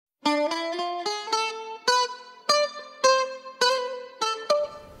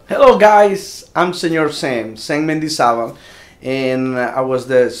Hello guys, I'm Senor Sam Mendizábal, and I was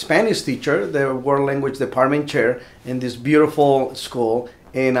the Spanish teacher, the World Language Department chair in this beautiful school,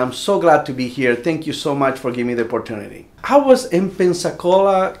 and I'm so glad to be here. Thank you so much for giving me the opportunity. I was in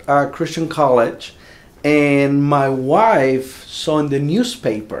Pensacola Christian College, and my wife saw in the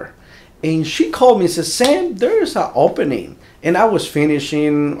newspaper, and she called me and said, Sam, there's an opening. And I was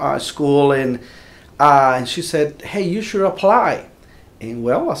finishing school, and she said, hey, you should apply. And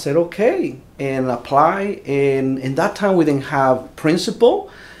well, I said, okay, and apply. And in that time, we didn't have principal.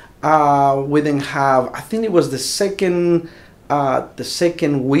 We didn't have, I think it was the second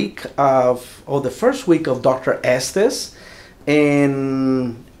week of, or the first week of Dr. Estes.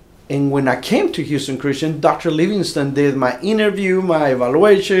 And when I came to Houston Christian, Dr. Livingston did my interview, my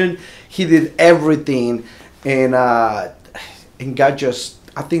evaluation. He did everything. And God just,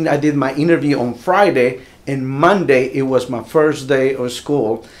 I think I did my interview on Friday. And Monday, it was my first day of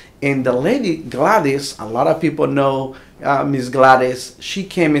school. And the lady, Gladys, a lot of people know Miss Gladys, she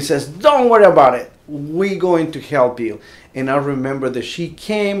came and says, don't worry about it. We're going to help you. And I remember that she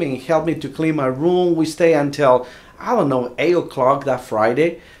came and helped me to clean my room. We stayed until, I don't know, 8 o'clock that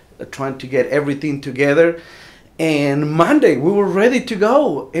Friday, trying to get everything together. And Monday, we were ready to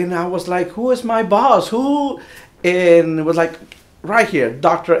go. And I was like, who is my boss? Who? And it was like, right here,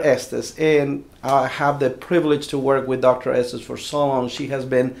 Dr. Estes. And I have the privilege to work with Dr. Estes for so long. She has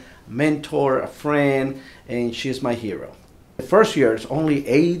been a mentor, a friend, and she's my hero. The first year, it's only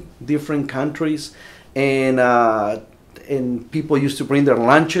 8 different countries, and people used to bring their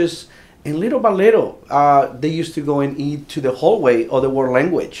lunches. And little by little, they used to go and eat to the hallway of the world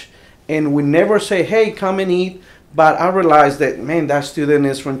language. And we never say, hey, come and eat. But I realized that, man, that student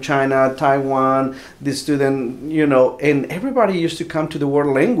is from China, Taiwan, this student, you know, and everybody used to come to the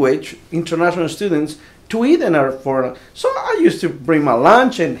world language, international students, to eat in our foreign. So I used to bring my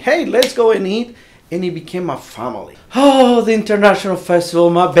lunch and, hey, let's go and eat. And it became a family. Oh, the International Festival,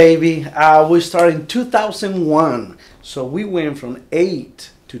 my baby. We started in 2001. So we went from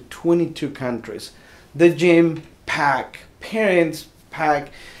 8 to 22 countries. The gym packed, parents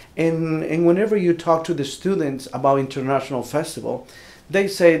packed. And whenever you talk to the students about International Festival, they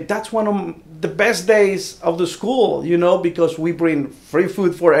say that's one of the best days of the school, you know, because we bring free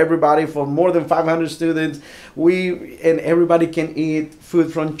food for everybody, for more than 500 students. And everybody can eat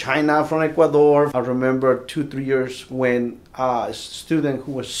food from China, from Ecuador. I remember 2-3 years when a student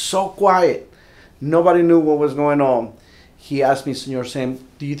who was so quiet, nobody knew what was going on. He asked me, Senor Sam,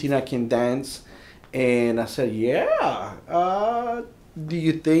 do you think I can dance? And I said, yeah. Do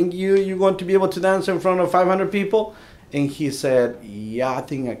you think you're going to be able to dance in front of 500 people? And he said, yeah, I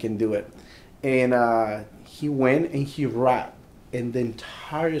think I can do it. And he went and he rapped. And the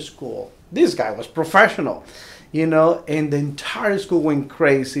entire school, this guy was professional, you know, and the entire school went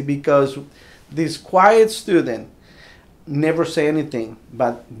crazy because this quiet student never say anything.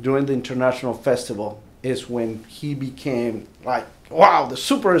 But during the International Festival is when he became like, wow, the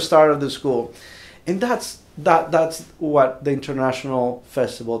superstar of the school. And that's what the International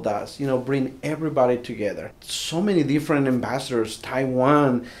Festival does, you know, bring everybody together. So many different ambassadors,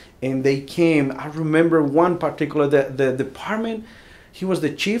 Taiwan, and they came. I remember one particular, the department, he was the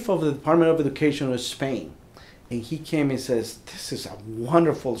chief of the Department of Education of Spain. And he came and says, this is a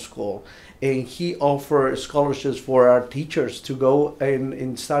wonderful school. And he offered scholarships for our teachers to go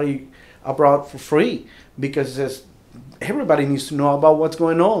and study abroad for free, because he says, everybody needs to know about what's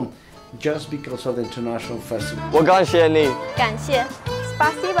going on. Just because of the International Festival. 我感谢你。感谢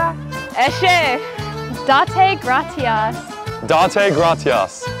Spasiba. Eshe. Date gratias. Date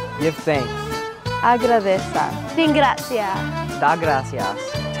gratias. Give thanks. Agradeza. Sin gracia. Da gracias.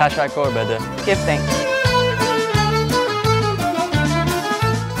 Tashakor bede. Give thanks.